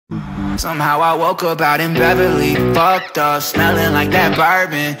Somehow I woke up out in Beverly, fucked up, smelling like that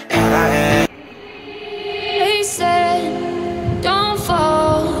bourbon. And I had They said, don't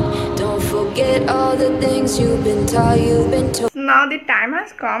fall, don't forget all the things you've been taught, you've been told. Now the time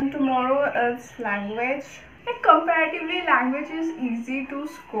has come. Tomorrow is language. Like comparatively, language is easy to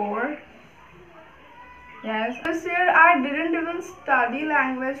score. Yes, this year I didn't even study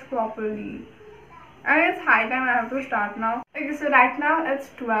language properly. And it's high time I have to start now. Okay, so right now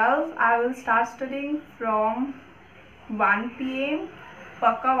it's 12. I will start studying from 1 PM.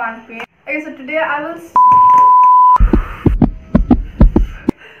 Pakka 1 PM. Okay, so today I will...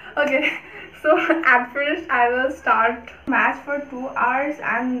 Okay, so at first I will start math for 2 hours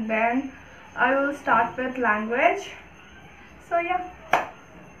and then I will start with language. So yeah.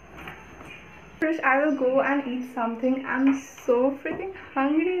 First I will go and eat something. I'm so freaking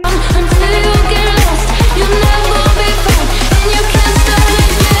hungry. Until you get lost, you'll never be found, and you can't start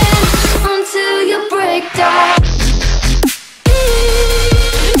again until you break down.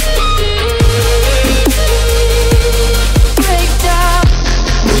 Break down.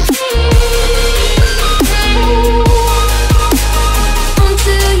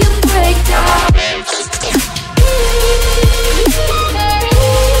 Until you break down.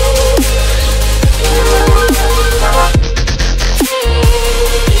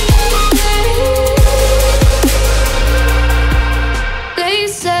 They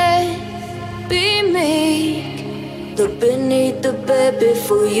said, be meek, look beneath the bed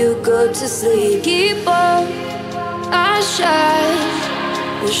before you go to sleep. Keep on, I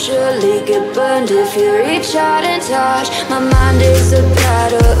shine, will surely get burned if you reach out and touch. My mind is a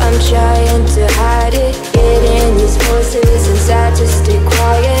battle, I'm trying to hide it. Getting these voices inside to stay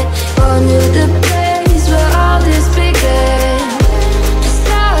quiet. On to the place where all this began. To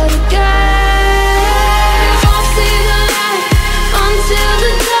start again. You won't see the light until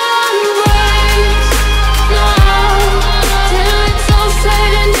the dawn breaks. No, till it's all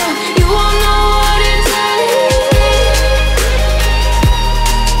said and done, you won't know what it takes.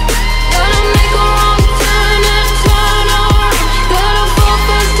 Gotta make a wrong turn and turn around. Gotta fall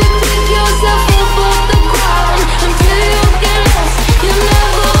fast to pick yourself up off the ground. Until you get lost, you'll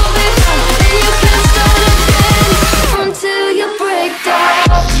never be found, and you can't start again until you break down.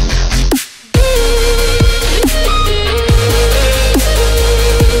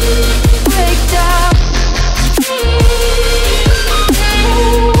 Break down.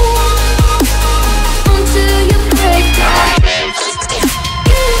 Until you break down.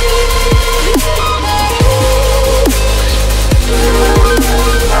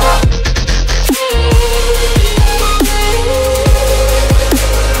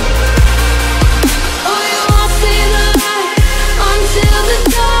 Oh, you won't see the light until the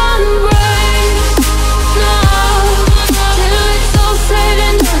dawn breaks. No, till it's all said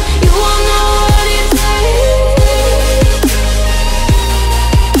and done, you won't know what it takes.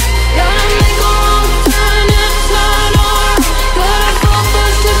 Gotta make a wrong turn and turn around. Gotta fall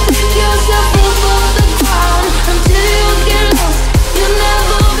fast to pick yourself up off the ground. Until you get lost, you'll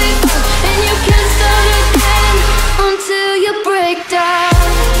never be found, and you can't start again until you break down.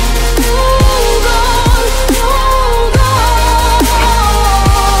 Hold on, hold on.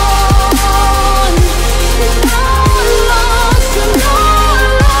 It's not lost, it's not lost.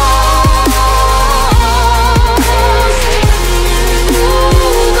 Hold on, hold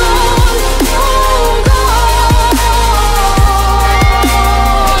on. It's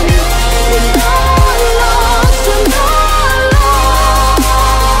not lost, it's not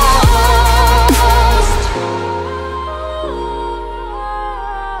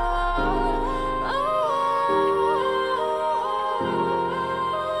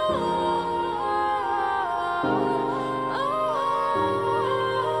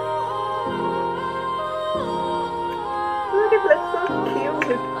Look, it looks so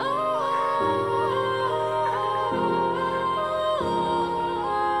cute.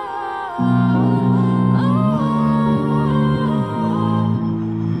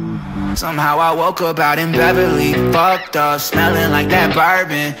 somehow I woke up out in Beverly, fucked up, smelling like that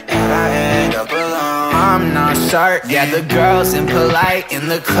bourbon. And I end up alone, I'm not certain. Yeah, the girls impolite in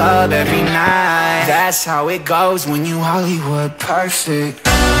the club every night. That's how it goes when you Hollywood perfect.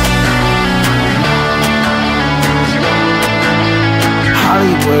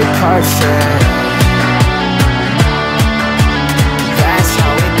 Hollywood perfect. That's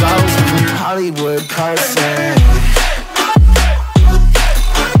how it goes when you Hollywood perfect.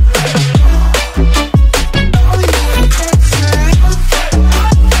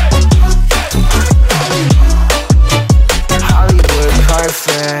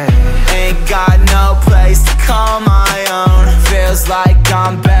 Ain't got no place to call my own. Feels like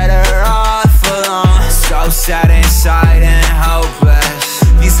I'm back better off alone. So sad inside and hopeless.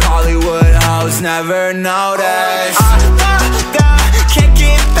 These Hollywood hoes never notice. I can't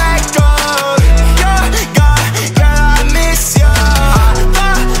get back on. You're gone, girl, I miss you.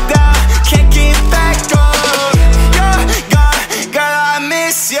 I can't get back on. You're gone, girl, I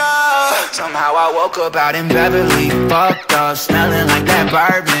miss you. Somehow I woke up out in Beverly, fucked up, smelling like that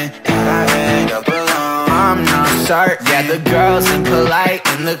bourbon, and I end up alone. I'm not certain. Yeah, the girls impolite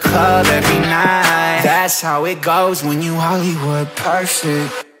in the club every night. That's how it goes when you Hollywood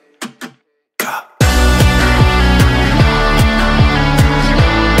perfect.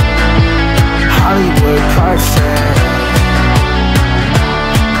 Hollywood perfect.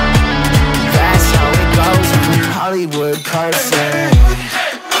 That's how it goes when you Hollywood perfect.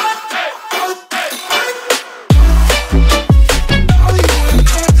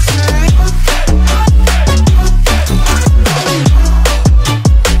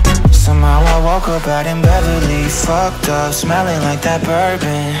 Woke up out in Beverly, fucked up, smelling like that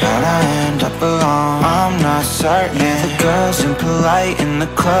bourbon. How'd I end up alone? I'm not certain. The girls impolite in the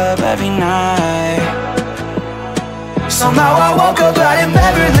club every night. Somehow I woke up out in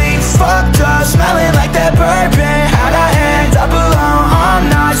Beverly, fucked up,